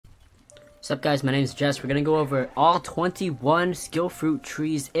What's up guys, my name is Jess. We're gonna go over all 21 skill fruit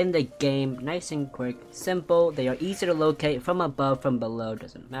trees in the game. Nice and quick, simple. They are easy to locate from above, from below,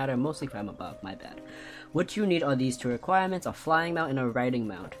 doesn't matter. Mostly from above, my bad. What you need are these two requirements, a flying mount and a riding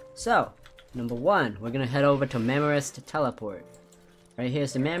mount. So, number one, we're gonna head over to Mammoth to teleport. Right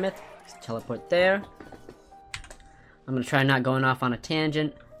here's the Mammoth, let's teleport there. I'm gonna try not going off on a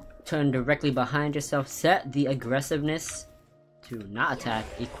tangent. Turn directly behind yourself, set the aggressiveness to not attack,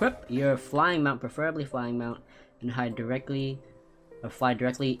 equip your flying mount, preferably flying mount, and hide directly, or fly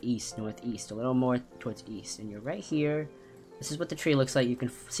directly east, northeast, a little more towards east. And you're right here. This is what the tree looks like. You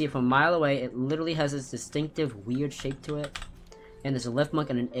can see it from a mile away. It literally has this distinctive weird shape to it. And there's a lift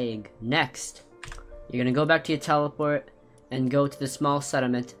monk and an egg. Next, you're gonna go back to your teleport and go to the small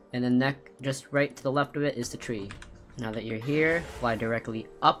settlement, and then just right to the left of it is the tree. Now that you're here, fly directly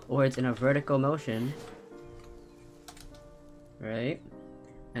upwards in a vertical motion. Right,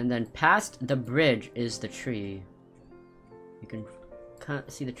 and then past the bridge is the tree. You can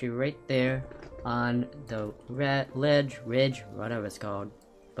see the tree right there on the ridge, whatever it's called.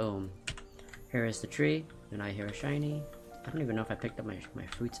 Boom. Here is the tree, and I hear a shiny. I don't even know if I picked up my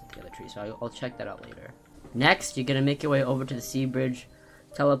fruits at the other tree, so I'll check that out later. Next, you're gonna make your way over to the sea bridge,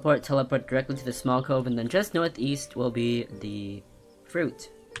 teleport directly to the small cove, and then just northeast will be the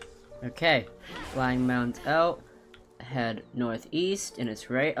fruit. Okay, flying mount out. Head northeast, and it's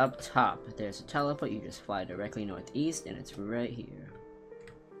right up top. There's a teleport. You just fly directly northeast, and it's right here.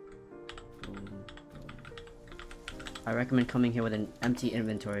 Boom, boom. I recommend coming here with an empty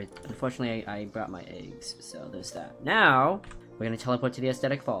inventory. Unfortunately, I brought my eggs, so there's that. Now, we're gonna teleport to the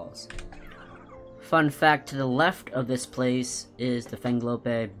Aesthetic Falls. Fun fact, to the left of this place is the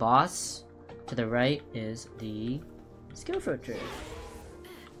Fenglope boss. To the right is the skill fruit tree.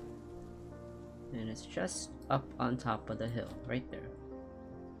 And it's just up on top of the hill, right there.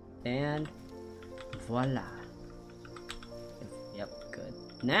 And voila. Yep, good.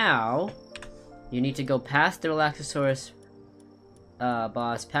 Now, you need to go past the Relaxosaurus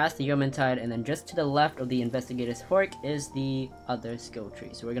boss, past the Yomentide, and then just to the left of the Investigator's Fork is the other skill tree.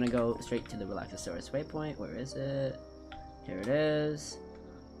 So we're gonna go straight to the Relaxosaurus waypoint. Where is it? Here it is.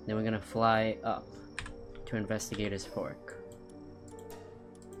 Then we're gonna fly up to Investigator's Fork.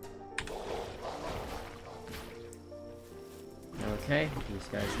 Okay, these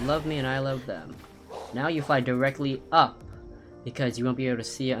guys love me and I love them. Now you fly directly up, because you won't be able to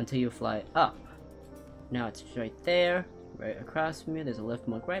see it until you fly up. Now it's right there, right across from you. There's a lift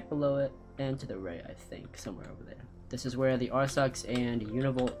monk right below it, and to the right, I think, somewhere over there. This is where the Arsux and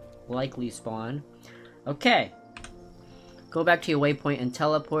Univolt likely spawn. Okay, go back to your waypoint and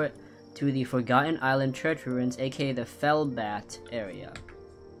teleport to the Forgotten Island Church Ruins, aka the Fellbat area.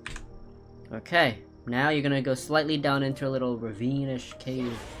 Okay. Now you're gonna go slightly down into a little ravine-ish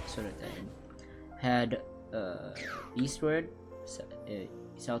cave sort of thing. Head eastward,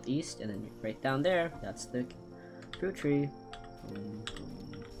 southeast, and then right down there, that's the fruit tree.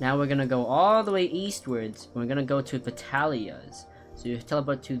 Now we're gonna go all the way eastwards. We're gonna go to Vitalia's. So you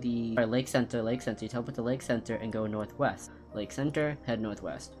teleport to the Lake Center. You teleport to Lake Center and go northwest. Lake Center, head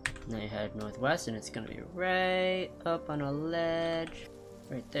northwest. Now you head northwest, and it's gonna be right up on a ledge,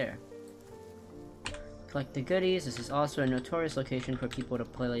 right there. Collect the goodies. This is also a notorious location for people to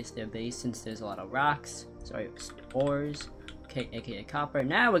place their base since there's a lot of rocks. Sorry, ores, okay, aka copper.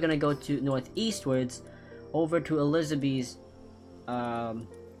 Now we're gonna go to northeastwards, over to Elizabeth's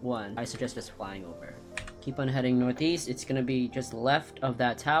one. I suggest just flying over. Keep on heading northeast. It's gonna be just left of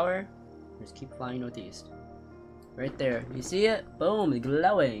that tower. Just keep flying northeast. Right there. You see it? Boom,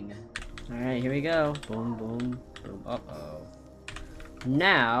 glowing. Alright, here we go. Boom, boom, boom. Uh-oh.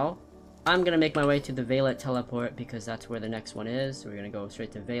 Now, I'm gonna make my way to the Valet teleport because that's where the next one is. So we're gonna go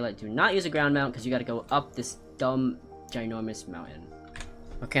straight to Valet. Do not use a ground mount because you gotta go up this dumb, ginormous mountain.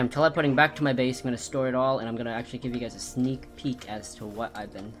 Okay, I'm teleporting back to my base. I'm gonna store it all, and I'm gonna actually give you guys a sneak peek as to what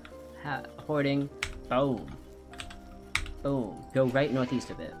I've been hoarding. Boom. Boom. Go right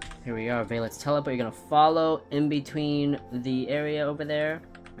northeast of it. Here we are, Valet's teleport. You're gonna follow in between the area over there.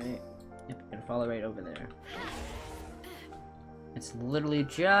 Right? Yep, you're gonna follow right over there. It's literally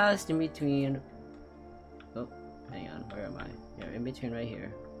just in between. Oh, hang on, where am I? Yeah, in between right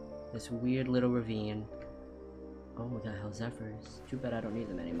here. This weird little ravine. Oh, we got Hell Zephyrs. Too bad I don't need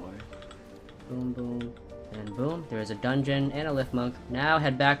them anymore. Boom, boom, and boom. There is a dungeon and a lift monk. Now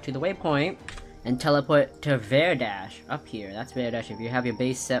head back to the waypoint and teleport to Verdash up here. That's Verdash. If you have your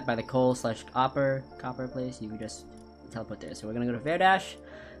base set by the coal/copper place, you can just teleport there. So we're gonna go to Verdash.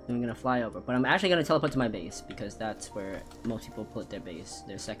 Then we're gonna fly over. But I'm actually gonna teleport to my base because that's where most people put their base,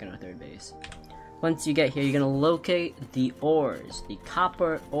 their second or third base. Once you get here, you're gonna locate the ores, the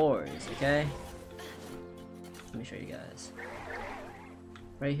copper ores, okay? Let me show you guys.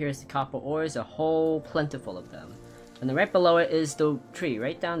 Right here is the copper ores, a whole plentiful of them. And then right below it is the tree,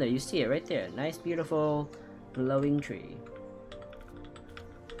 right down there. You see it right there. Nice, beautiful, glowing tree.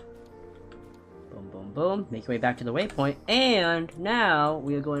 Boom, boom, boom. Make your way back to the waypoint. And now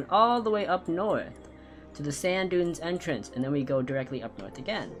we are going all the way up north to the sand dunes entrance. And then we go directly up north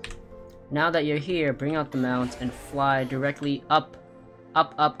again. Now that you're here, bring out the mount and fly directly up.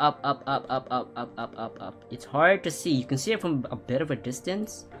 Up, up, up, up, up, up, up, up, up, up, up. It's hard to see. You can see it from a bit of a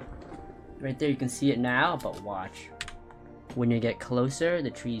distance. Right there, you can see it now, but watch. When you get closer, the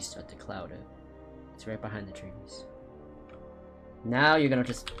trees start to cloud it. It's right behind the trees. Now you're gonna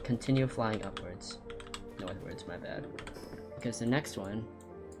just continue flying upwards. Northwards, my bad. Because the next one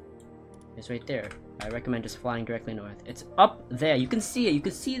is right there. I recommend just flying directly north. It's up there. You can see it. You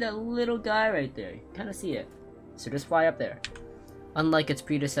can see that little guy right there. You kind of see it. So just fly up there. Unlike its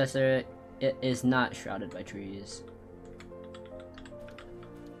predecessor, it is not shrouded by trees.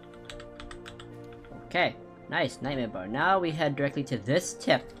 Okay. Nice, Nightmare Bar. Now we head directly to this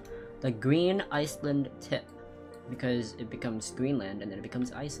tip, the Green Iceland tip, because it becomes Greenland and then it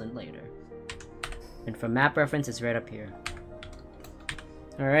becomes Iceland later. And for map reference, it's right up here.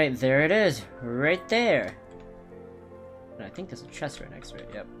 Alright, there it is, right there. And I think there's a chest right next to it,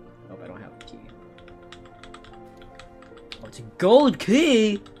 yep. Nope, I don't have the key. Oh, it's a gold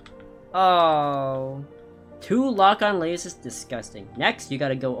key! Oh. 2 lock-on lasers, disgusting. Next, you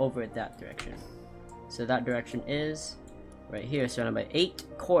gotta go over that direction. So that direction is right here, surrounded by 8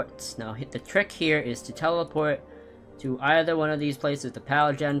 quartz. Now the trick here is to teleport to either one of these places, the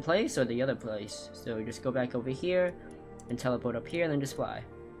Palworld place or the other place. So you just go back over here and teleport up here and then just fly.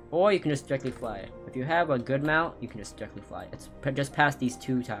 Or you can just directly fly. If you have a good mount, you can just directly fly. It's just past these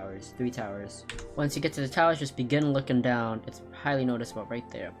 3 towers. Once you get to the towers, just begin looking down. It's highly noticeable right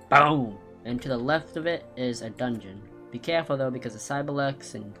there. Boom! And to the left of it is a dungeon. Be careful though, because the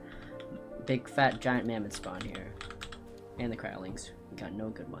Cyberlex and big fat giant mammoth spawn here. And the Crowlings. We got no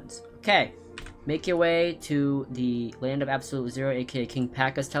good ones. Okay. Make your way to the Land of Absolute Zero, aka King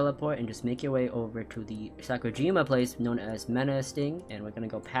Paka's teleport, and just make your way over to the Sakurajima place known as Menacing, and we're gonna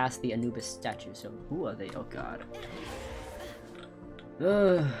go past the Anubis statue. So who are they? Oh god.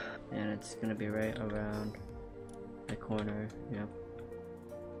 Ugh. And it's gonna be right around the corner. Yep.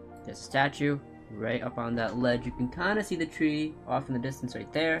 There's a statue right up on that ledge. You can kind of see the tree off in the distance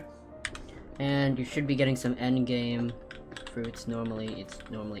right there. And you should be getting some endgame fruits. Normally,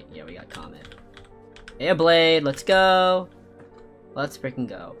 yeah, we got Comet. Airblade, let's go! Let's freaking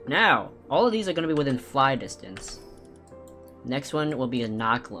go. Now, all of these are going to be within fly distance. Next one will be a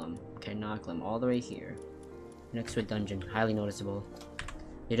Nocklum. Okay, Nocklum, all the way here. Next to a dungeon, highly noticeable.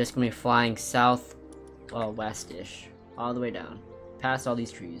 You're just going to be flying south, well, west-ish. All the way down. Past all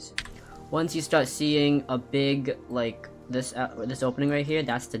these trees. Once you start seeing a big, like, this opening right here,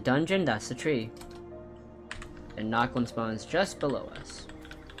 that's the dungeon, that's the tree. And Nocklum spawns just below us.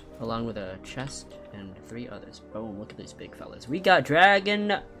 Along with a chest and 3 others. Boom, look at these big fellas. We got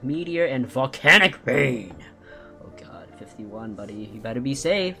Dragon, Meteor, and Volcanic Rain. Oh god, 51, buddy. You better be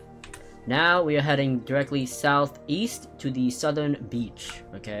safe. Now we are heading directly southeast to the southern beach,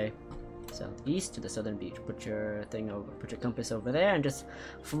 okay? Southeast to the southern beach. Put your compass over there and just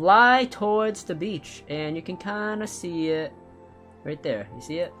fly towards the beach. And you can kind of see it right there. You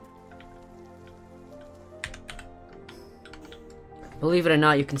see it? Believe it or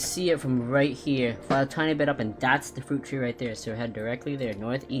not, you can see it from right here. Fly a tiny bit up and that's the fruit tree right there. So head directly there,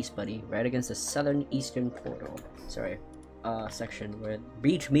 northeast, buddy. Right against the southern eastern portal. Sorry, section where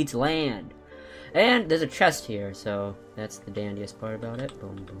beach meets land. And there's a chest here, so that's the dandiest part about it.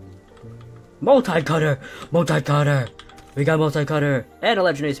 Boom, boom, boom. Multi-cutter! Multi-cutter! We got multi-cutter! And a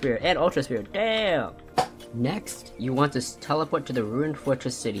legendary spirit, and ultra spirit, damn! Next, you want to teleport to the ruined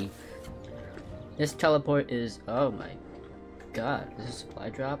fortress city. This teleport is, oh my god, is this a supply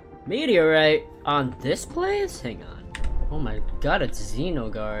drop? Meteorite on this place? Hang on. Oh my god, it's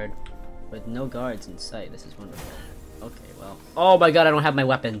Xenoguard. With no guards in sight, this is wonderful. Okay, well. Oh my god, I don't have my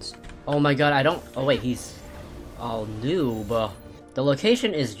weapons. Oh my god, I don't. Oh wait, he's all noob. The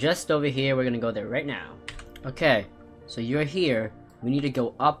location is just over here. We're gonna go there right now. Okay, so you're here. We need to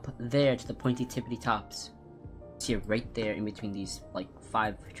go up there to the pointy tippity tops. See it right there in between these like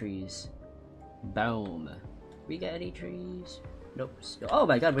 5 trees. Boom. We got any trees? Nope. Oh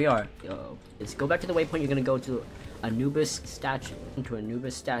my god, we are. Yo. Let's go back to the waypoint. You're gonna go to Anubis statue. Into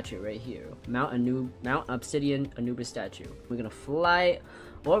Anubis statue right here. Mount Obsidian Anubis statue. We're gonna fly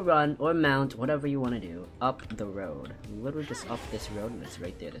or run or mount, whatever you want to do, up the road. Literally just up this road and it's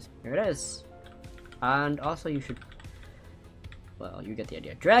right there. Here it is. And also you should, well, you get the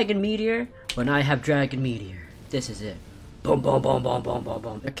idea. Dragon Meteor. When I have Dragon Meteor, this is it. Boom, boom, boom, boom, boom, boom,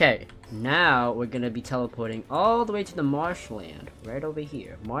 boom. Okay, now we're gonna be teleporting all the way to the marshland, right over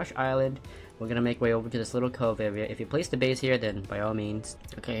here. Marsh Island. We're gonna make way over to this little cove area. If you place the base here, then by all means.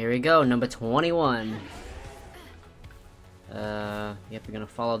 Okay, here we go. Number 21. Yep, we're gonna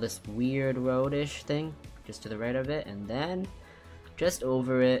follow this weird road-ish thing just to the right of it, and then just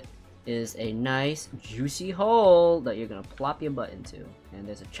over it is a nice juicy hole that you're gonna plop your butt into. And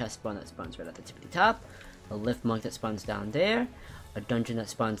there's a chest spawn that spawns right at the tippity top, a lift monk that spawns down there, a dungeon that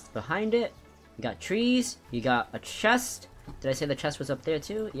spawns behind it. You got trees, you got a chest. Did I say the chest was up there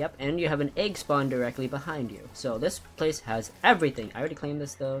too? Yep, and you have an egg spawn directly behind you. So this place has everything. I already claimed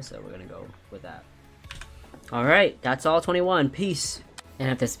this though, so we're gonna go with that. Alright, that's all 21. Peace. And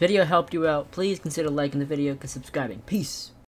if this video helped you out, please consider liking the video and subscribing. Peace.